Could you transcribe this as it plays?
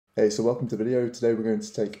Hey, so welcome to the video. Today we're going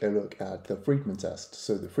to take a look at the Friedman test.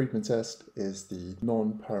 So the Friedman test is the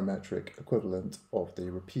non-parametric equivalent of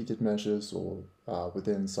the repeated measures or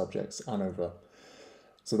within subjects ANOVA.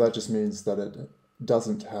 So that just means that it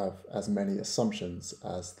doesn't have as many assumptions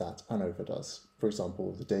as that ANOVA does. For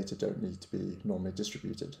example, the data don't need to be normally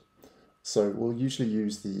distributed. So we'll usually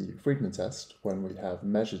use the Friedman test when we have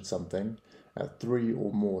measured something at 3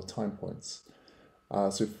 or more time points.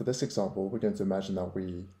 So for this example, we're going to imagine that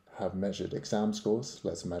we have measured exam scores.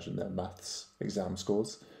 Let's imagine they're maths exam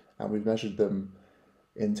scores. And we've measured them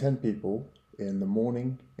in 10 people in the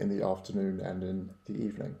morning, in the afternoon, and in the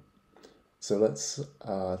evening. So let's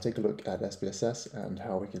take a look at SPSS and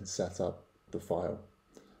how we can set up the file.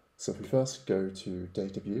 So if we first go to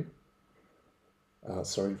data view,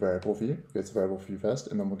 variable view, go to variable view first,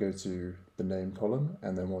 and then we'll go to the name column,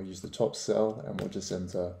 and then we'll use the top cell, and we'll just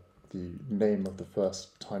enter the name of the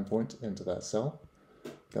first time point into that cell.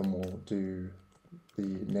 Then we'll do the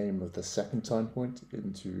name of the second time point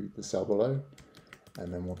into the cell below,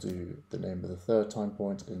 and then we'll do the name of the third time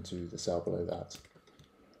point into the cell below that.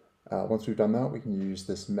 Once we've done that, we can use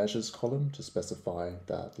this measures column to specify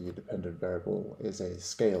that the dependent variable is a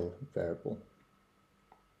scale variable.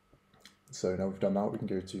 So now we've done that, we can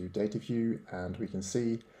go to data view, and we can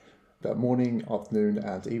see that morning, afternoon,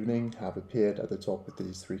 and evening have appeared at the top of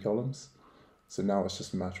these three columns. So now it's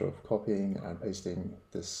just a matter of copying and pasting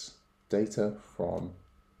this data from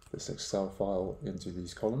this Excel file into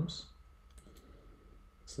these columns.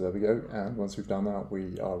 So there we go, and once we've done that,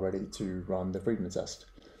 we are ready to run the Friedman test.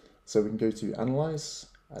 So we can go to Analyze,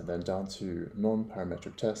 and then down to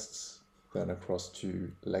Non-Parametric Tests, then across to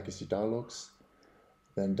Legacy Dialogues,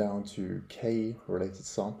 then down to K-related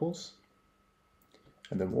samples.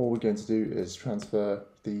 And then all we're going to do is transfer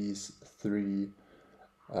these three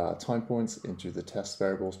time points into the test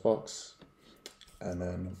variables box. And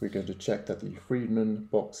then we're going to check that the Friedman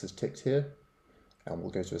box is ticked here. And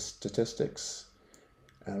we'll go to statistics.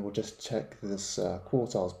 And we'll just check this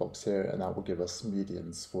quartiles box here, and that will give us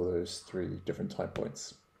medians for those three different time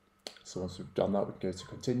points. So once we've done that, we can go to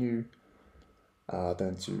continue,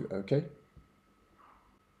 then to OK.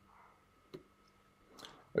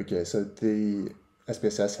 Okay, so the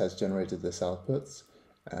SPSS has generated this output,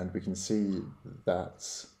 and we can see that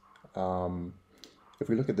if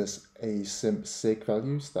we look at this asimp sig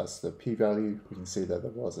values, that's the p-value, we can see that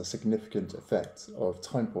there was a significant effect of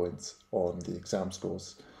time points on the exam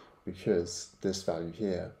scores, because this value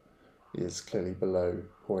here is clearly below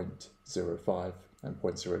 0.05, and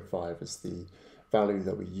 0.05 is the value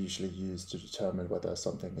that we usually use to determine whether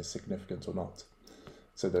something is significant or not.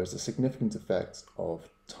 So there's a significant effect of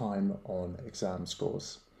time on exam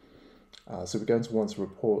scores. So we're going to want to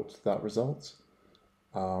report that result.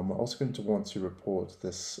 We're also going to want to report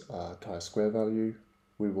this chi-square value.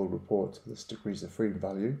 We will report this degrees of freedom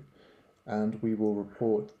value, and we will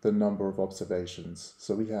report the number of observations.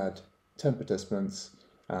 So we had 10 participants,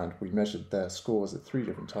 and we measured their scores at 3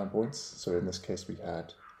 different time points. So in this case, we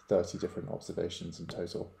had 30 different observations in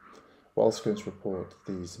total. We're also going to report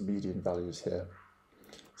these median values here.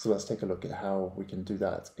 So let's take a look at how we can do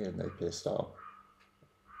that in APA style.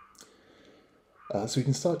 So we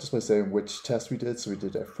can start just by saying which test we did. So we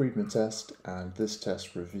did a Friedman test, and this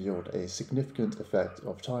test revealed a significant effect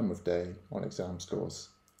of time of day on exam scores.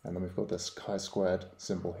 And then we've got this chi-squared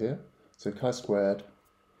symbol here. So chi-squared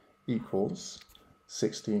equals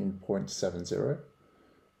 16.70.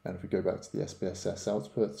 And if we go back to the SPSS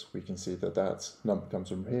output, we can see that that number comes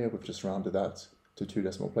from here. We've just rounded that to 2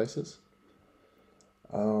 decimal places.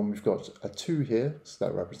 We've got a 2 here, so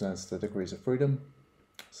that represents the degrees of freedom.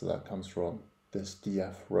 So that comes from this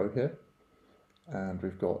DF row here. And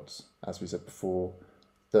we've got, as we said before,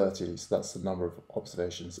 30, so that's the number of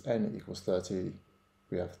observations. N equals 30.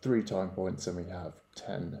 We have 3 time points, and we have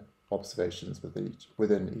 10 observations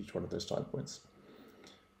within each one of those time points.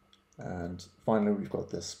 And finally, we've got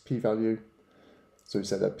this p-value. So we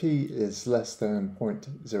said that p is less than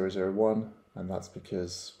 0.001, and that's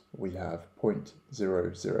because we have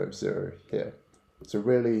 0.000 here. So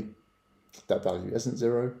really, that value isn't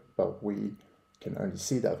 0, but we can only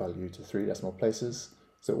see that value to 3 decimal places.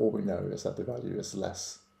 So all we know is that the value is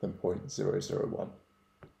less than 0.001.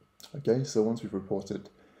 Okay, so once we've reported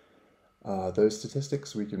those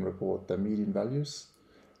statistics, we can report the median values.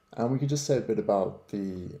 And we can just say a bit about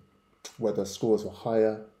whether scores were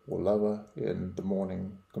higher or lower in the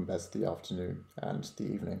morning compared to the afternoon and the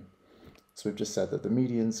evening. So we've just said that the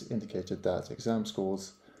medians indicated that exam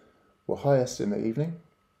scores were highest in the evening.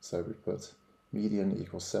 So we put median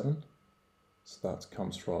equals 7. So that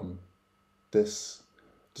comes from this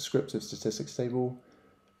descriptive statistics table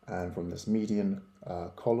and from this median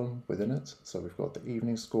column within it. So we've got the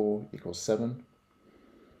evening score equals 7.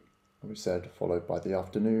 We said followed by the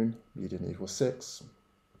afternoon, median equals 6.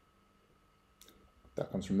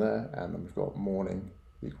 That comes from there. And then we've got morning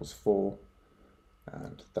equals 4.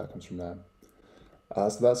 And that comes from there.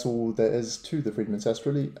 So that's all there is to the Friedman test,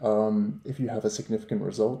 really. If you have a significant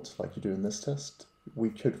result, like you do in this test, we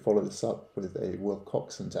could follow this up with a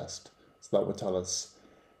Wilcoxon test. So that would tell us,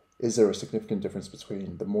 is there a significant difference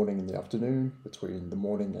between the morning and the afternoon, between the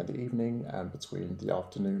morning and the evening, and between the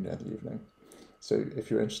afternoon and the evening? So if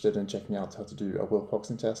you're interested in checking out how to do a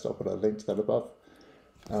Wilcoxon test, I'll put a link to that above.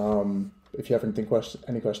 If you have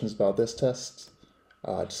any questions about this test,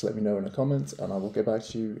 just let me know in the comments and I will get back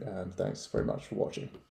to you, and thanks very much for watching.